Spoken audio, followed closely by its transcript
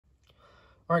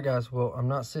All right, guys, well, I'm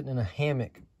not sitting in a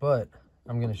hammock, but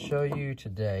I'm going to show you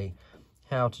today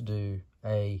how to do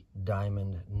a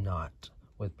diamond knot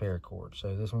with paracord.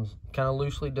 So this one's kind of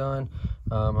loosely done.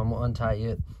 I'm going to untie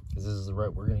it because this is the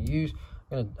rope we're going to use.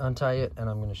 I'm going to untie it, and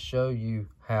I'm going to show you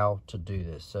how to do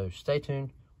this. So stay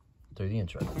tuned through the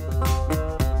intro.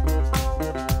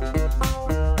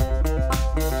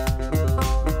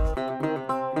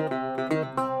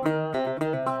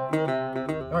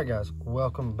 All right, guys,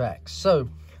 welcome back. So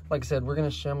like I said, I'm gonna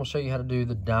show you how to do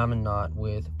the diamond knot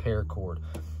with paracord.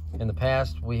 In the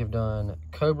past, we have done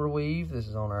cobra weave. This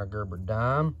is on our Gerber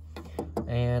dime.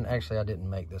 And actually, I didn't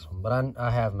make this one, but I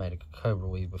have made a cobra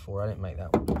weave before. I didn't make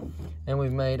that one. And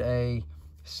we've made a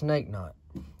snake knot.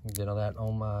 You did all that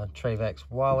on my Travax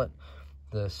wallet,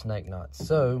 the snake knot.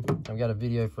 So I've got a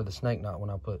video for the snake knot when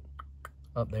I put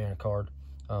up there in a card,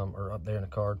 or up there in a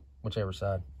card, whichever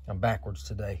side. I'm backwards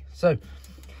today. So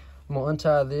I'm gonna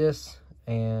untie this,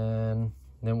 and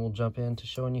then we'll jump into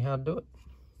showing you how to do it.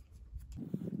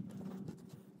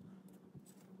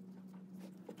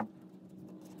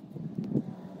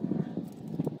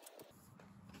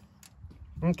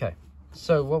 Okay,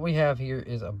 so what we have here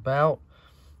is about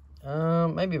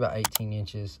maybe about 18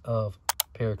 inches of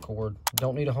paracord.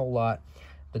 Don't need a whole lot.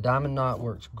 The diamond knot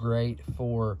works great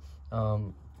for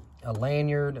a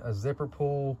lanyard, a zipper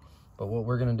pull, but what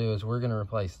we're going to do is we're going to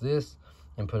replace this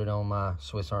and put it on my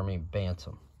Swiss Army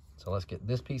Bantam. So let's get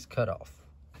this piece cut off.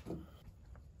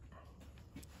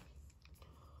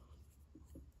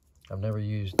 I've never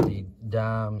used the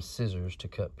dime scissors to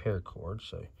cut paracord,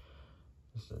 so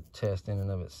this is a test in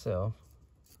and of itself.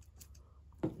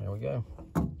 There we go.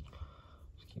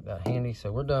 Just keep that handy.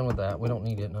 So we're done with that. We don't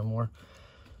need it no more.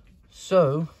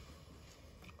 So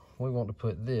we want to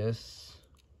put this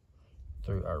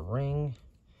through our ring,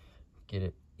 get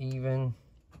it even.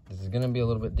 This is going to be a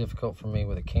little bit difficult for me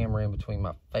with a camera in between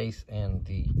my face and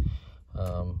the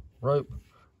rope,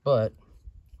 but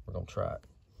we're going to try it.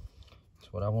 So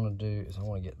what I want to do is I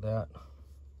want to get that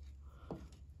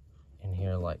in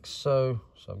here like so.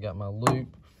 So I've got my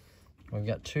loop. We've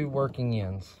got two working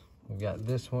ends. We've got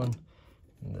this one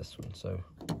and this one. So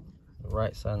the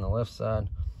right side and the left side.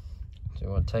 So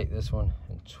we want to take this one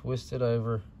and twist it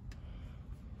over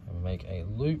and make a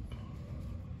loop.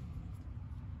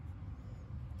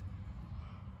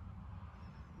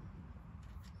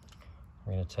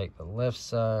 We're going to take the left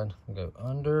side and go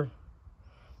under,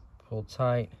 pull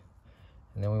tight,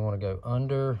 and then we want to go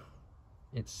under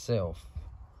itself.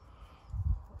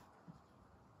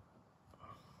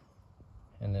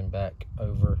 And then back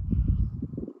over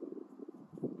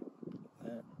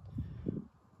that.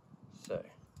 So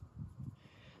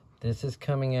this is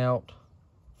coming out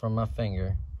from my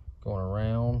finger, going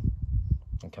around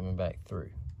and coming back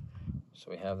through.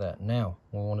 So we have that. Now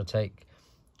we want to take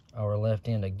our left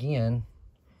end again,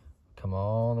 come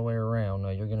all the way around. Now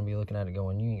you're going to be looking at it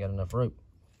going, you ain't got enough rope.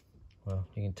 Well,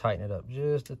 you can tighten it up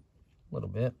just a little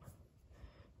bit.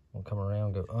 We'll come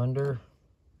around, go under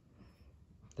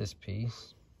this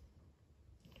piece,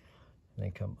 and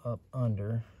then come up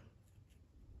under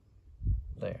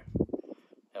there.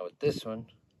 Now with this one,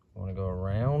 I want to go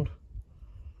around,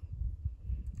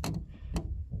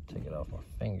 take it off my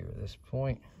finger at this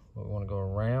point, but we want to go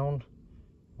around,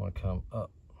 we want to come up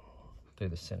through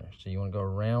the center. So you want to go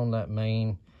around that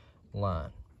main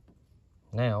line.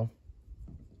 Now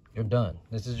you're done.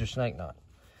 This is your snake knot.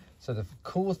 So the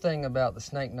cool thing about the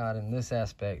snake knot in this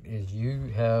aspect is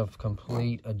you have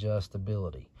complete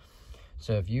adjustability.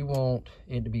 So if you want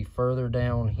it to be further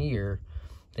down here,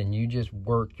 then you just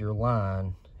work your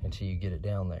line until you get it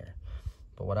down there.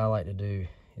 But what I like to do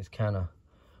is kind of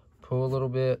pull a little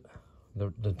bit,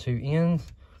 the two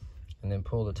ends, and then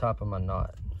pull the top of my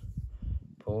knot.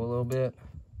 Pull a little bit,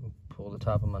 pull the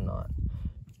top of my knot.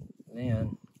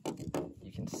 Then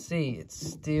you can see it's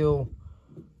still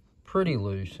pretty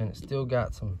loose, and it's still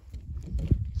got some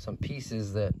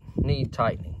pieces that need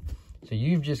tightening. So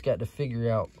you've just got to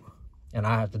figure out, and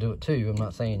I have to do it too. I'm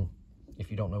not saying if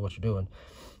you don't know what you're doing.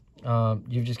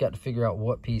 You've just got to figure out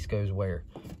what piece goes where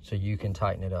so you can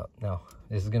tighten it up. Now,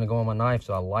 this is going to go on my knife,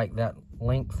 so I like that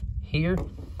length here.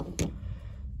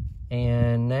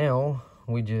 And now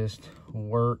we just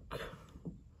work.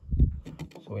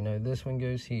 So we know this one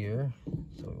goes here.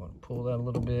 So we want to pull that a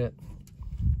little bit,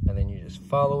 and then you just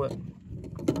follow it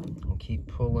and keep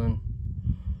pulling.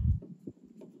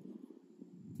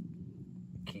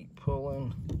 Keep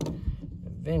pulling.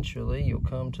 Eventually, you'll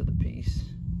come to the piece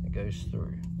that goes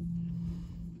through.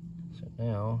 So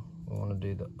now we want to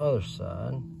do the other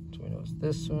side. So we know it's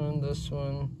this one, this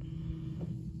one,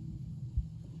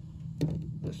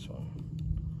 this one.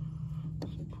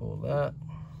 So pull that,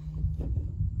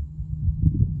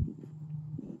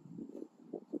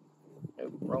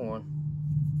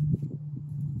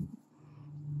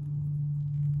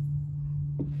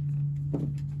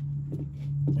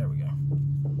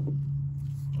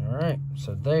 right,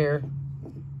 so there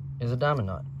is a diamond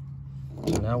knot.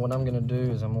 So now what I'm gonna do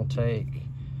is I'm gonna take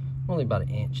only about an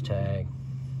inch tag,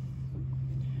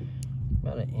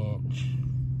 about an inch.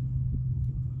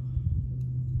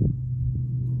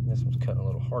 This one's cutting a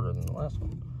little harder than the last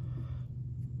one.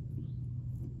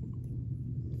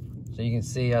 So you can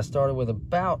see I started with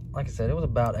about, like I said, it was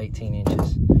about 18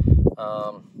 inches.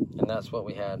 And that's what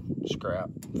we had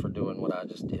scrapped for doing what I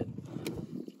just did.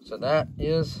 So that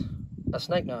is a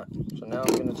snake knot. So now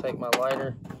I'm gonna take my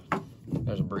lighter.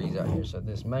 There's a breeze out here, so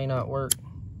this may not work.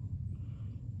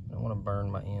 I don't wanna burn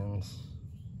my ends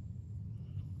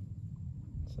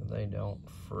so they don't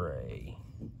fray.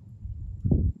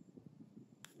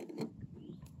 And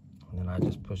then I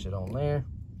just push it on there.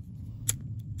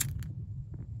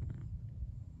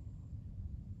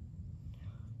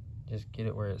 Just get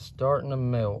it where it's starting to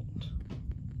melt.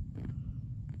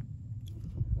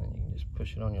 Then you can just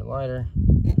push it on your lighter.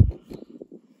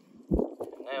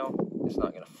 Now it's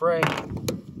not gonna fray.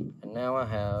 And now I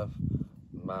have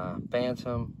my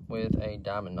Phantom with a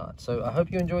diamond knot. So I hope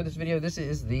you enjoyed this video. This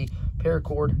is the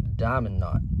Paracord diamond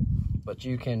knot. But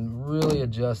you can really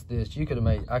adjust this. I could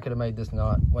have made this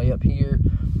knot way up here.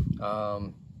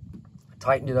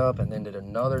 Tightened it up and then did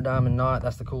another diamond knot.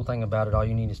 That's the cool thing about it. All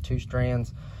you need is 2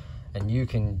 strands. And you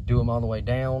can do them all the way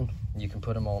down. You can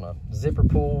put them on a zipper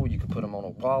pull. You can put them on a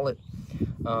wallet.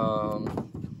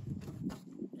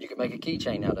 You can make a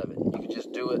keychain out of it. You can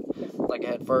just do it like I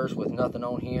had first with nothing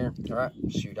on here. All right,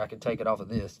 shoot, I could take it off of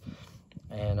this.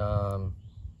 And,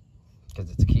 because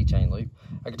it's a keychain loop.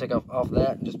 I could take off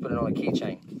that and just put it on a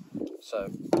keychain. So,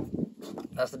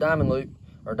 that's the diamond loop,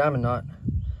 or diamond knot.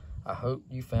 I hope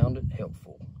you found it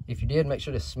helpful. If you did, make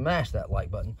sure to smash that like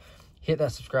button. Hit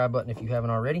that subscribe button if you haven't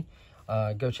already.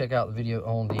 Go check out the video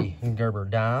on the Gerber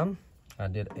dime. I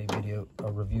did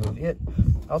a review of it.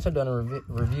 I also done a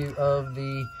review of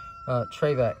the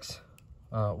Travax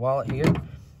wallet here.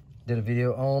 Did a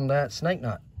video on that snake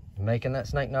knot, making that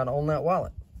snake knot on that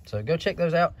wallet. So go check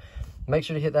those out. Make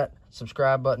sure to hit that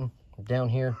subscribe button down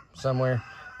here somewhere.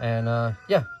 And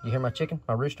yeah, you hear my chicken,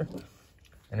 my rooster.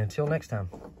 And until next time,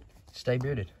 stay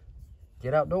bearded,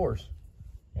 get outdoors,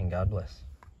 and God bless.